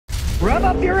Rev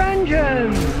up your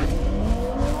engine!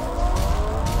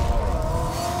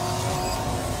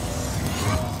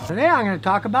 Today I'm going to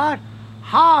talk about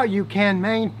how you can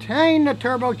maintain the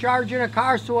turbocharger in a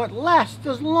car so it lasts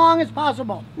as long as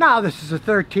possible. Now, this is a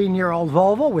 13-year-old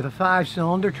Volvo with a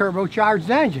 5-cylinder turbocharged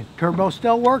engine. Turbo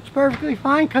still works perfectly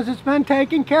fine because it's been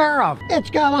taken care of. It's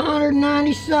got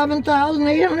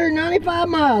 197,895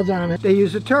 miles on it. They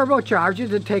use a turbocharger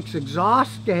that takes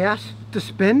exhaust gas to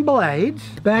spin blades.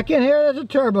 Back in here, there's a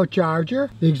turbocharger.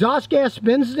 The exhaust gas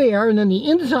spins the air, and then the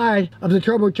inside of the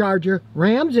turbocharger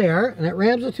rams air, and it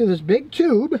rams it through this big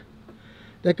tube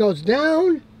that goes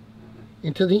down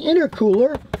into the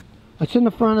intercooler that's in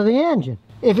the front of the engine.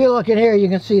 If you look in here, you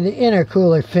can see the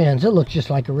intercooler fins. It looks just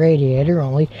like a radiator,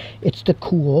 only it's the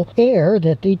cool air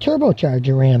that the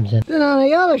turbocharger rams in. Then on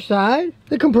the other side,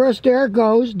 the compressed air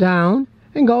goes down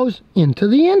and goes into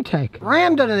the intake,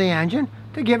 rammed into the engine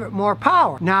to give it more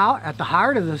power. Now, at the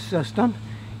heart of the system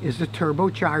is the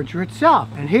turbocharger itself.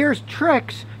 And here's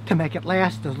tricks to make it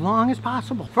last as long as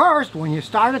possible. First, when you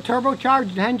start a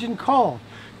turbocharged engine cold,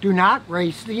 do not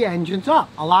race the engines up.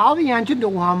 Allow the engine to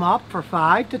warm up for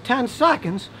 5 to 10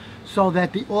 seconds so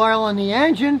that the oil in the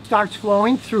engine starts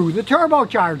flowing through the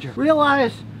turbocharger.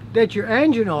 Realize that your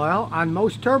engine oil on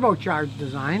most turbocharged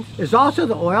designs is also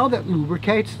the oil that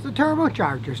lubricates the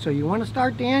turbocharger. So you want to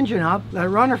start the engine up, let it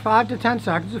run for 5 to 10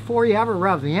 seconds before you ever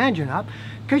rev the engine up,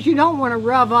 because you don't want to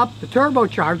rev up the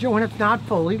turbocharger when it's not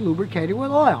fully lubricated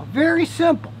with oil. Very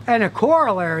simple. And a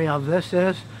corollary of this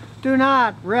is, do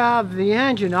not rev the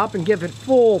engine up and give it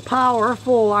full power,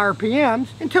 full RPMs,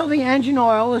 until the engine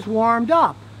oil is warmed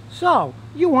up. So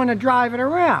you want to drive it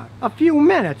around a few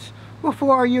minutes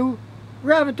before you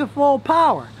rev it to full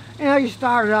power. You know, you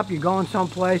start it up, you're going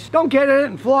someplace, don't get in it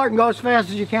and floor it and go as fast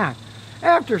as you can.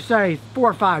 After, say,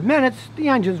 4 or 5 minutes, the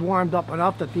engine's warmed up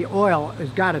enough that the oil has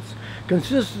got its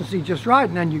consistency just right,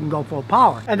 and then you can go full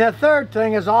power. And the third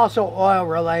thing is also oil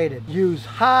related. Use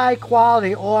high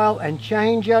quality oil and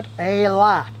change it a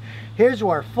lot. Here's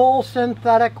where full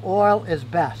synthetic oil is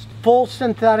best. Full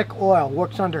synthetic oil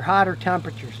works under hotter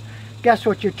temperatures. Guess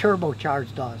what your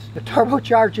turbocharger does? The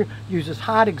turbocharger uses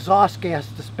hot exhaust gas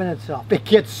to spin itself. It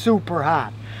gets super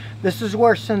hot. This is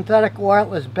where synthetic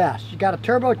oil is best. You got a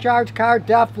turbocharged car,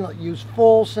 definitely use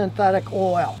full synthetic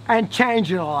oil. And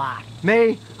change it a lot.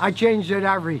 Me, I change it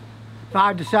every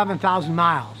 5 to 7,000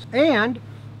 miles. And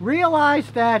realize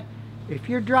that if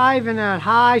you're driving at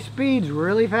high speeds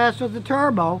really fast with the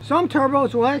turbo, some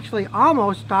turbos will actually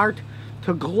almost start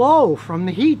to glow from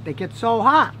the heat. They get so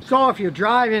hot. So if you're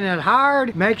driving it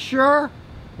hard, make sure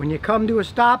when you come to a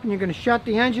stop and you're going to shut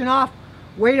the engine off,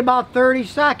 wait about 30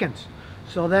 seconds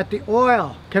so that the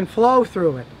oil can flow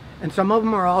through it. And some of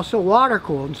them are also water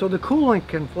cooled, and so the coolant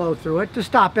can flow through it to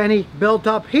stop any built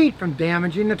up heat from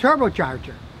damaging the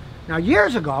turbocharger. Now,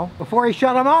 years ago, before you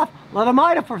shut them off, let them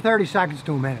idle for 30 seconds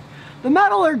to a minute. The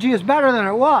metallurgy is better than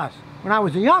it was when I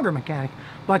was a younger mechanic,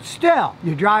 but still,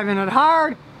 you're driving it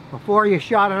hard. Before you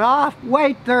shut it off,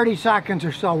 wait 30 seconds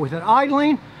or so with it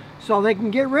idling so they can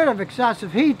get rid of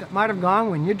excessive heat that might have gone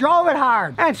when you drove it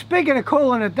hard. And speaking of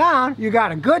cooling it down, you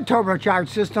got a good turbocharged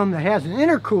system that has an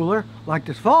intercooler like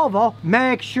this Volvo.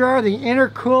 Make sure the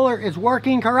intercooler is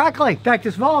working correctly. Take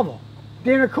this Volvo.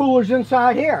 The intercooler's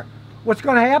inside here. What's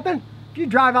going to happen? If you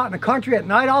drive out in the country at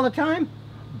night all the time,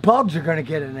 bugs are going to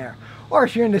get in there. Or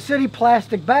if you're in the city,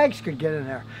 plastic bags could get in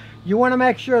there. You want to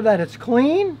make sure that it's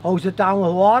clean, hose it down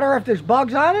with water if there's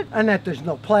bugs on it, and that there's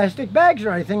no plastic bags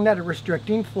or anything that are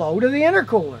restricting flow to the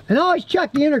intercooler. And always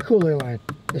check the intercooler line.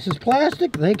 This is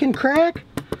plastic, they can crack.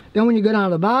 Then when you go down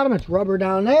to the bottom, it's rubber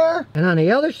down there. And on the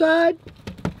other side,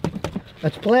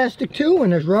 that's plastic too,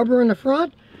 and there's rubber in the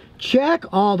front. Check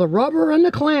all the rubber and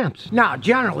the clamps. Now,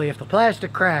 generally, if the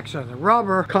plastic cracks or the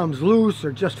rubber comes loose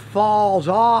or just falls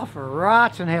off or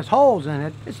rots and has holes in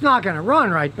it, it's not going to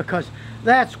run right because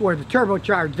that's where the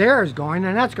turbocharged air is going,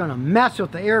 and that's going to mess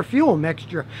with the air-fuel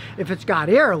mixture if it's got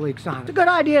air leaks on it. It's a good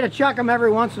idea to check them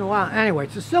every once in a while. Anyway,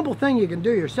 it's a simple thing you can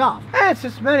do yourself. And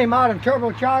since many modern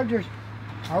turbochargers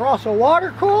are also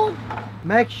water-cooled,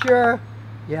 make sure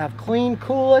you have clean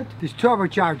coolant. These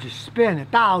turbochargers spin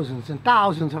at thousands and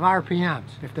thousands of RPMs.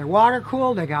 If they're water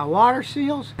cooled, they got water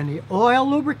seals, and the oil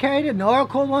lubricated, and the oil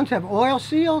cooled ones have oil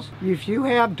seals. If you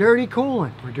have dirty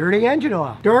coolant or dirty engine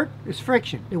oil, dirt is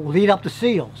friction. It will eat up the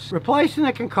seals. Replacing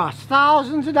it can cost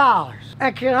thousands of dollars.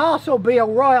 It can also be a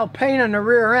royal pain in the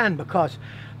rear end because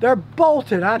they're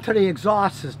bolted onto the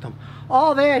exhaust system.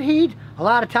 All that heat A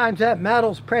lot of times that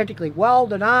metal's practically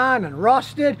welded on and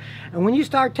rusted, and when you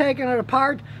start taking it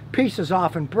apart, pieces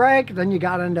often break. Then you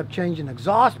got to end up changing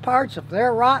exhaust parts if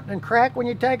they're rotten and crack when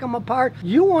you take them apart.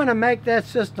 You want to make that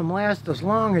system last as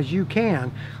long as you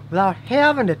can without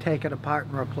having to take it apart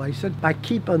and replace it by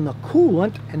keeping the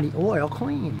coolant and the oil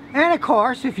clean. And of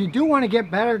course, if you do want to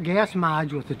get better gas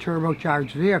mileage with a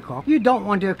turbocharged vehicle, you don't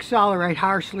want to accelerate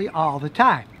harshly all the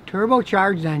time.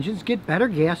 Turbocharged engines get better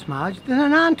gas mileage than a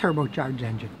non-turbocharged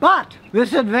engine. But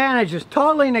this advantage is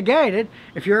totally negated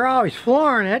if you're always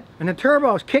flooring it and the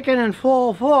turbo is kicking in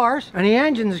full force and the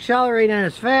engine's accelerating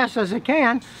as fast as it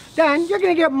can, then you're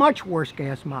going to get much worse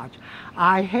gas mileage.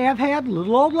 I have had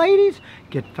little old ladies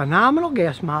get phenomenal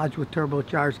gas mileage with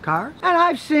turbocharged cars, and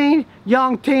I've seen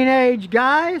young teenage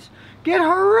guys get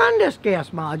horrendous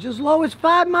gas mileage, as low as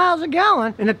 5 miles a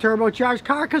gallon in a turbocharged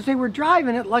car because they were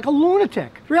driving it like a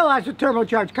lunatic. Realize with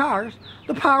turbocharged cars,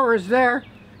 the power is there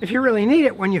if you really need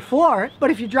it when you floor it, but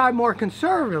if you drive more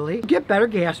conservatively, you get better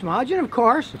gas mileage, and of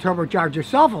course, the turbocharger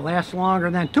itself will last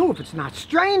longer than too if it's not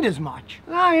strained as much.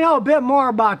 Now you know a bit more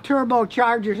about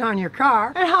turbochargers on your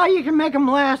car and how you can make them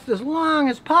last as long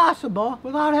as possible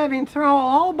without having thrown a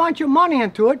whole bunch of money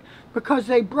into it because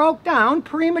they broke down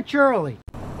prematurely.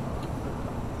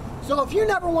 So if you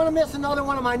never want to miss another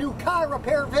one of my new car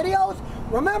repair videos,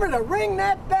 remember to ring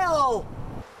that bell.